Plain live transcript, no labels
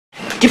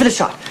Give it a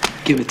shot.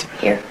 Give it to me.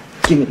 Here.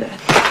 Give me that.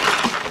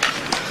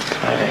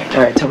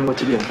 All right, tell me what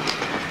to do.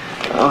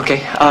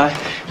 Okay,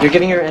 you're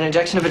giving her an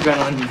injection of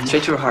adrenaline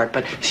straight to her heart,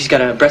 but she's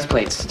got a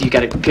breastplate. You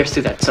gotta pierce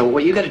through that. So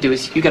what you gotta do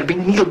is you gotta bring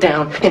the needle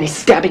down in a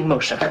stabbing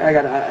motion. I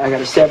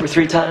gotta stab her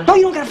 3 times? No,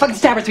 you don't gotta fucking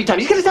stab her 3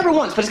 times. You gotta stab her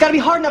once, but it's gotta be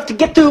hard enough to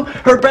get through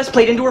her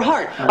breastplate into her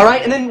heart. All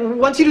right, and then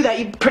once you do that,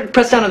 you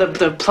press down on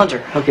the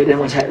plunger. Okay, then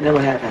what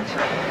happens?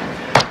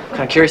 I'm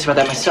kind of curious about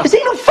that myself. This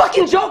ain't no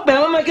fucking joke,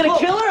 man. Am I gonna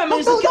kill her? I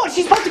mean, no,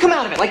 she's supposed to come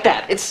out of it like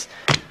that. It's...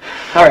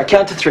 All right,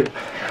 count to 3.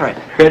 All right,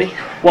 ready?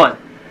 1.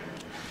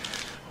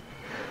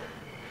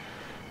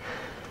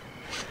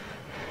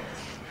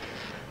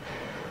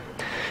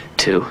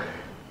 2.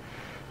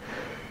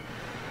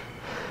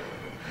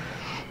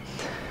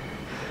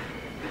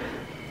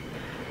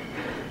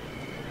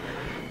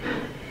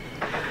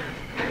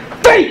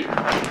 3.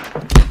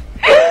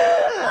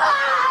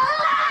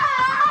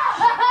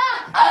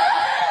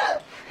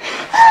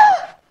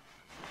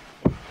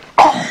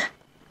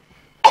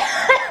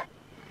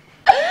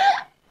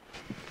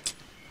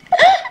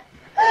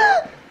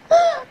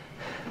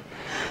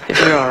 If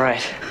you're all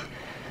right,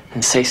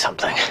 then say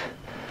something.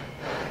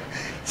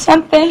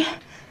 Something?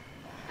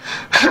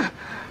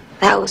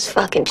 That was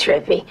fucking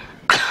trippy.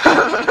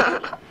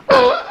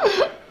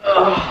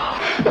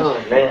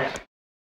 Oh, man.